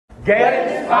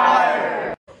Get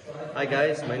inspired! Hi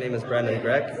guys, my name is Brandon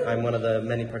Grech. I'm one of the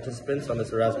many participants on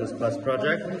this Erasmus Plus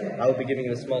project. I will be giving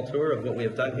you a small tour of what we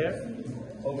have done here.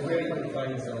 Over here you can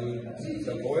find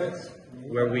some boards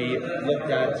where we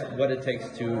looked at what it takes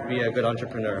to be a good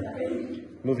entrepreneur.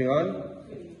 Moving on,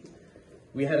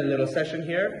 we had a little session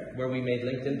here where we made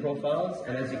LinkedIn profiles,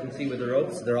 and as you can see with the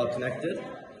ropes, they're all connected.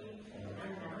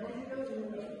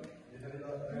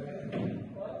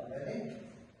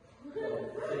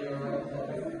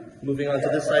 Moving on to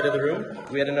this side of the room,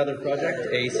 we had another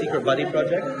project, a secret buddy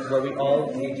project, where we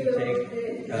all need to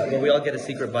where we all get a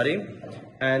secret buddy,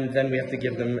 and then we have to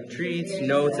give them treats,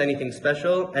 notes, anything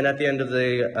special, and at the end of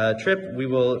the trip, we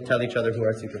will tell each other who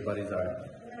our secret buddies are.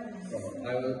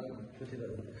 I will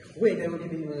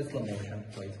give you a slow motion,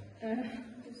 please.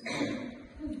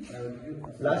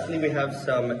 Lastly, we have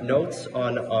some notes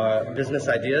on our business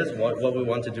ideas, what we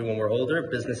want to do when we're older,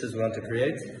 businesses we want to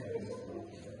create.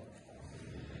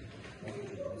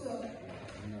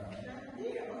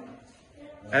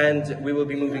 And we will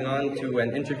be moving on to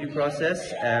an interview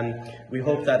process, and we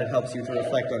hope that it helps you to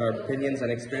reflect on our opinions and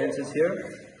experiences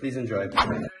here. Please enjoy.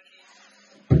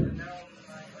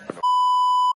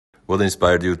 What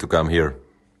inspired you to come here?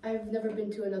 I've never been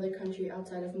to another country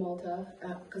outside of Malta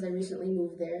because I recently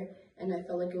moved there, and I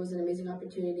felt like it was an amazing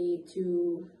opportunity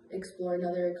to explore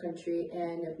another country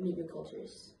and meet new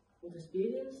cultures.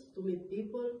 Experience to meet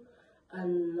people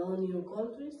and know new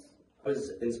countries. I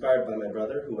was inspired by my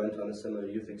brother, who went on a similar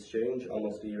youth exchange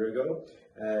almost a year ago.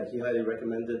 He highly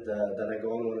recommended that I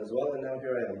go on one as well, and now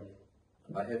here I am.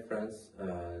 I have friends,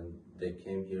 they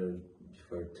came here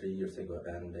before 3 years ago,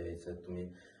 and they said to me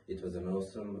it was an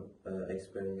awesome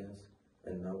experience,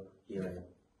 and now here I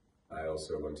am. I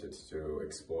also wanted to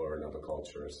explore other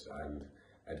cultures and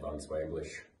advance my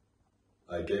English.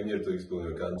 I came here to explore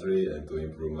your country and to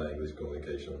improve my English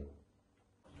communication.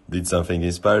 Did something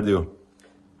inspire you?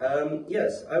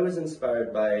 Yes, I was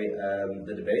inspired by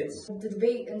the debates. The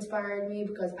debate inspired me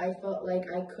because I felt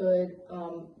like I could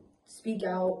speak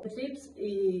out. The trips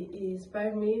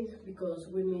inspired me because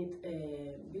we meet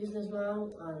a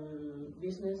businessman and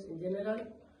business in general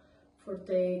for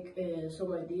take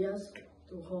some ideas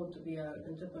to how to be an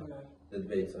entrepreneur. The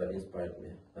debates inspired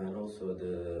me, and also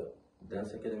the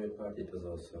dance academy part, it was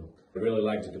awesome. I really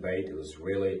liked the debate, it was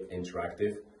really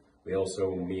interactive. We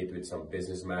also meet with some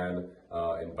businessmen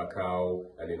in Bacau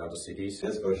and in other cities.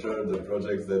 Yes, for sure, the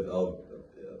projects that all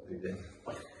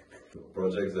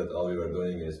we were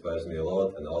doing inspires me a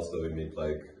lot, and also we meet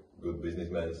like good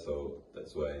businessmen, so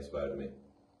that's why it inspired me.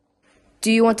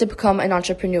 Do you want to become an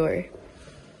entrepreneur?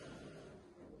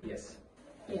 Yes.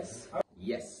 Yes.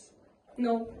 Yes.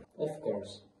 No. Of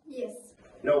course. Yes.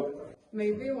 No.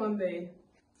 Maybe one day.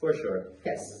 For sure.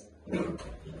 Yes.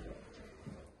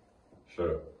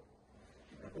 Sure.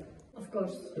 Of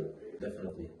course.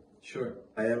 Definitely. Sure.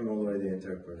 I am already an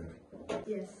entrepreneur.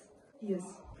 Yes. Yes.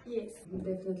 Yes.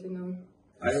 Definitely no.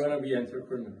 I want to be an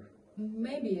entrepreneur.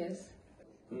 Maybe yes.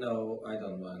 No, I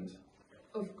don't want.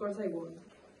 Of course I won't.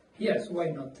 Yes,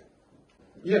 why not?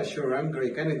 Yeah, sure, I'm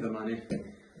Greek. I need the money.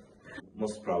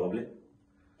 Most probably.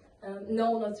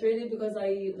 No, not really, because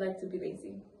I like to be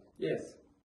lazy. Yes.